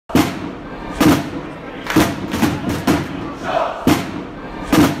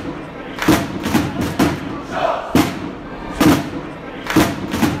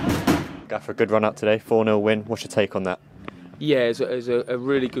After a good run up today, 4-0 win, what's your take on that? Yeah, it was a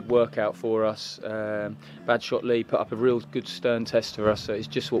really good workout for us. Badshot Lea put up a real good stern test for us, so it's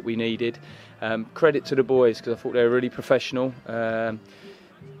just what we needed. Credit to the boys, because I thought they were really professional.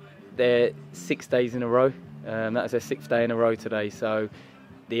 They're 6 days in a row. That was their 6th day in a row today, so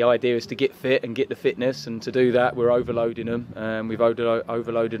the idea is to get fit and get the fitness, and to do that we're overloading them. We've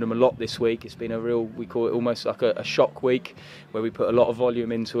overloaded them a lot this week. It's been a real, we call it almost like a shock week, where we put a lot of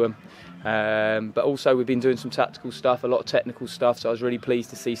volume into them. But also we've been doing some tactical stuff, a lot of technical stuff, so I was really pleased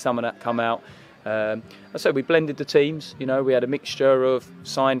to see some of that come out. I said we blended the teams. You know, we had a mixture of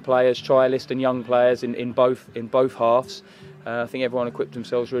signed players, trialist and young players in both halves. I think everyone equipped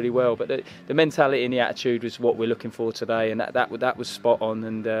themselves really well, but the mentality and the attitude was what we're looking for today, and that was spot on.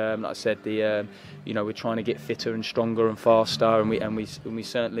 And like I said, you know, we're trying to get fitter and stronger and faster, and we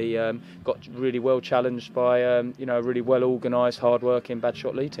certainly got really well challenged by you know, a really well organised, hard-working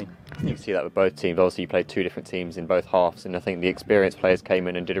Badshot Lea team. You can see that with both teams. Obviously, you played two different teams in both halves, and I think the experienced players came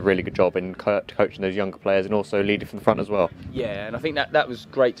in and did a really good job in coaching those younger players and also leading from the front as well. Yeah, and I think that was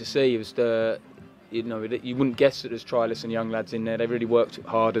great to see. It was you know, you wouldn't guess that there's trialists and young lads in there. They really worked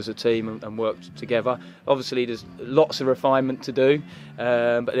hard as a team and worked together. Obviously, there's lots of refinement to do,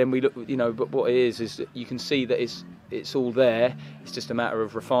 but then we look, you know. But what it is that you can see that it's all there. It's just a matter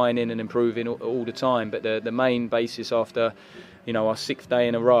of refining and improving all the time. But the main basis after, you know, our 6th day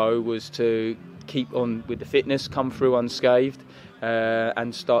in a row was to keep on with the fitness, come through unscathed,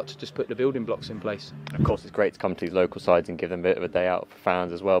 and start to just put the building blocks in place. Of course, it's great to come to these local sides and give them a bit of a day out for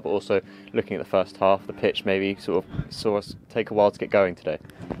fans as well, but also looking at the first half, the pitch maybe sort of saw us take a while to get going today.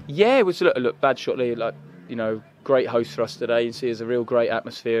 Yeah, it was look Badshot Lea, like, you know, great host for us today. You see there's a real great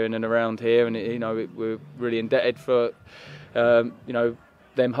atmosphere in and around here, and you know, we're really indebted for you know,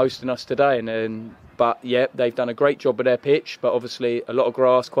 them hosting us today. But yeah, they've done a great job with their pitch, but obviously a lot of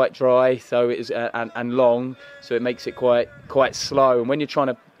grass, quite dry, so it is and long, so it makes it quite slow. And when you're trying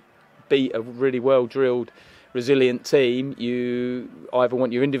to beat a really well drilled, resilient team, you either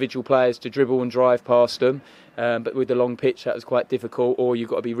want your individual players to dribble and drive past them, but with the long pitch that was quite difficult, or you've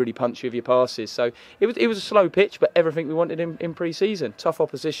got to be really punchy with your passes. So it was a slow pitch, but everything we wanted in pre-season. Tough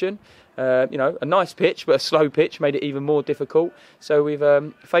opposition, you know, a nice pitch, but a slow pitch made it even more difficult. So we've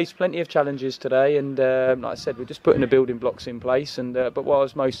faced plenty of challenges today, and like I said, we're just putting the building blocks in place. And but what I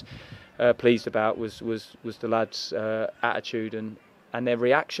was most pleased about was the lads' attitude and their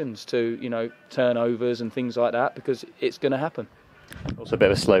reactions to, you know, turnovers and things like that, because it's going to happen. Also a bit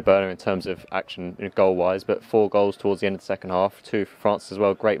of a slow burner in terms of action goal-wise, but 4 goals towards the end of the second half, 2 for France as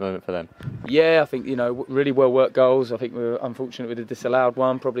well. Great moment for them. Yeah, I think, you know, really well-worked goals. I think we were unfortunate with the disallowed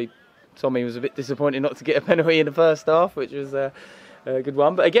one. Probably Tommy was a bit disappointed not to get a penalty in the first half, which was a good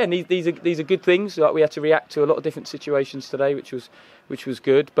one. But again, these are good things. Like, we had to react to a lot of different situations today, which was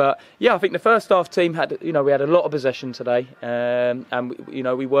good. But yeah, I think the first half team had, you know, we had a lot of possession today, and you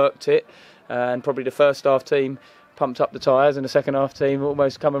know, we worked it, and probably the first half team pumped up the tyres, and the second half team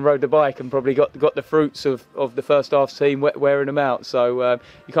almost come and rode the bike and probably got the fruits of the first half team wearing them out. So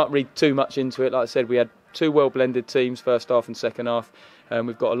you can't read too much into it. Like I said, we had 2 well blended teams, first half and second half.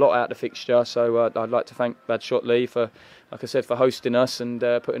 We've got a lot out of the fixture, so I'd like to thank Badshot Lea for, like I said, for hosting us and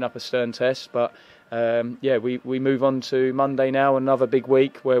putting up a stern test. But yeah, we move on to Monday now, another big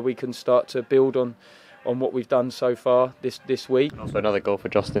week where we can start to build on what we've done so far this week. Also another goal for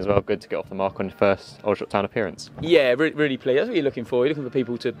Justin as well. Good to get off the mark on your first Aldershot Town appearance. Yeah, really pleased. That's what you're looking for. You're looking for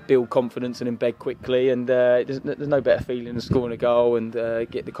people to build confidence and embed quickly, and there's no better feeling than scoring a goal and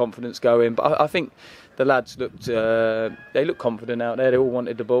get the confidence going. But I think the lads looked confident out there. They all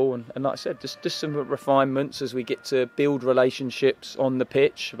wanted the ball, and like I said, just some refinements as we get to build relationships on the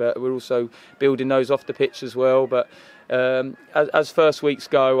pitch, but we're also building those off the pitch as well. But as first weeks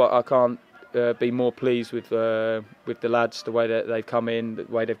go, I can't be more pleased with the lads, the way that they've come in, the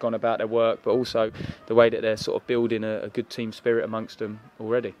way they've gone about their work, but also the way that they're sort of building a good team spirit amongst them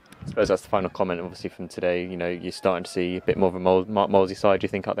already. I suppose that's the final comment, obviously, from today. You know, you're starting to see a bit more of a Molesley side, do you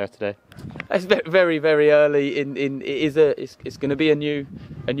think, out there today? It's very, very early. It's going to be a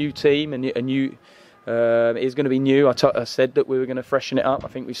new team, and a new. It is going to be new. I said that we were going to freshen it up. I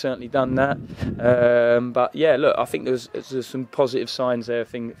think we've certainly done that. But yeah, look, I think there's some positive signs there,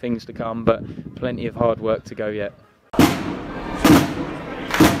 things to come, but plenty of hard work to go yet.